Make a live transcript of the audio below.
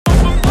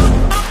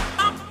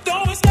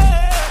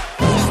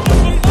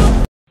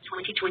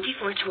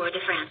2024 Tour de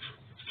France.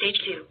 Stage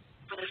 2.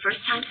 For the first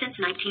time since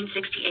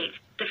 1968,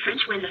 the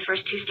French win the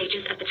first two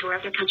stages of the tour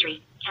of their country.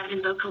 Kevin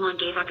Beaucolon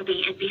gave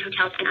Huckabee and B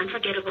Hotels an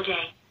unforgettable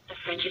day. The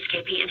French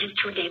escapee in his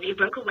tour debut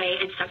broke away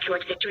and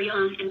secured victory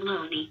alone in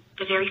Bologna,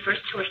 the very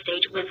first tour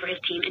stage win for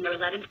his team in their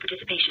 11th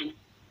participation.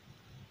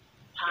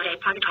 Tadej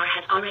Pogačar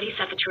has already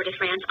set the Tour de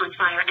France on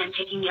fire and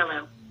taking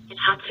yellow. His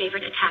hot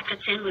favorite attacked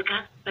at San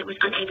Luca, but was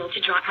unable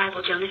to drop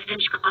rival Jonas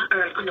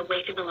Vingegaard on the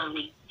way to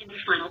Bologna. In the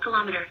final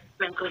kilometer,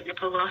 Remco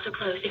Evenepoel also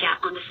closed the gap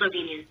on the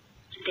Slovenian.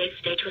 Today's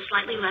stage was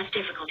slightly less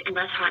difficult and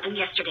less hot than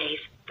yesterday's,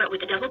 but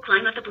with the double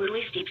climb of the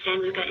brutally steep San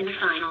Luca in the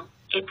final,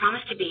 it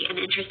promised to be an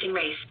interesting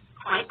race.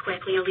 Quite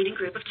quickly, a leading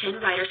group of 10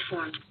 riders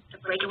formed.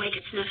 The breakaway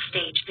could snuff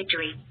stage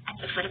victory. At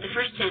the foot of the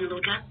first San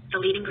Luca,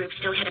 the leading group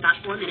still had about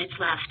 4 minutes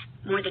left.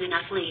 More than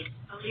enough lead.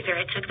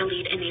 Oliveira took the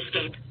lead in the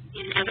escape.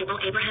 The inevitable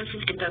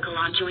Abrahamsen and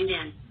Beaucolon joined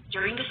in.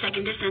 During the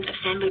second descent of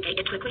San Luca,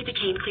 it quickly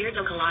became clear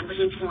Beaucolon was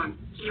in form.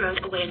 He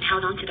rode away and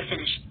held on to the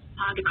finish.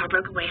 Pogačar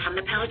broke away from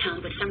the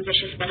peloton with some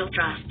vicious pedal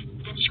thrust.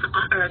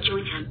 Vingegaard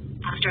joined him.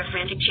 After a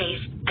frantic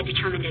chase, a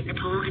determined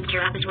Evenepoel and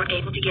Carapaz were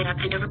able to get up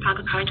and over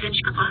Pogačar's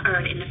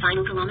Vingegaard in the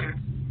final kilometer.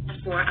 The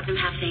four of them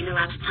have same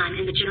elapsed time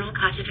in the general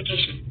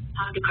classification.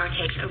 Pogačar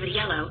takes over the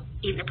yellow.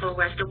 Evenepoel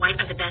wears the white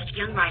of the best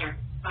young rider.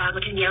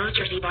 Roglic and yellow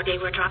jersey Bardet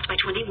were dropped by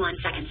 21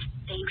 seconds.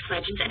 Thanks,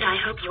 legends, and I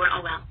hope you are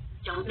all well.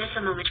 Don't miss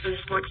a moment from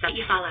the sports that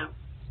you follow.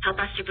 Help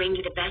us to bring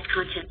you the best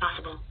content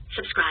possible.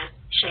 Subscribe,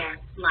 share,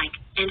 like,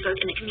 and vote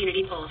in the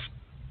community polls.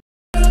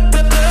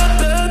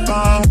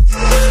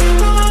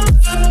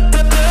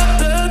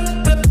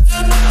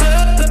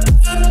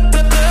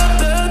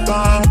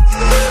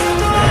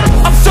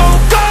 I'm so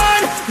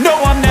gone, no,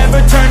 I'm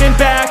never turning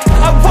back.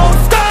 I won't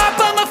stop,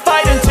 I'ma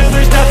fight until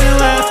there's nothing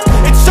left.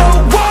 It's so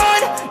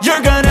on,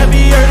 you're gonna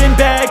be hurting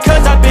bad,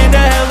 cause I've been to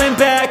hell and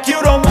back.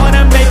 You don't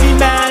wanna make me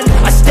mad,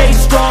 I stay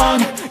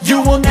strong,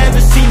 you will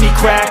never see me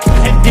crack.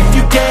 And if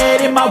you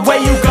get in my way,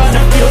 you're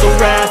gonna feel the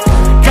wrath.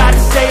 Gotta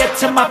say it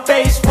to my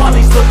face while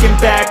he's looking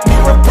back.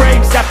 Mirror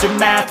breaks after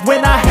math. When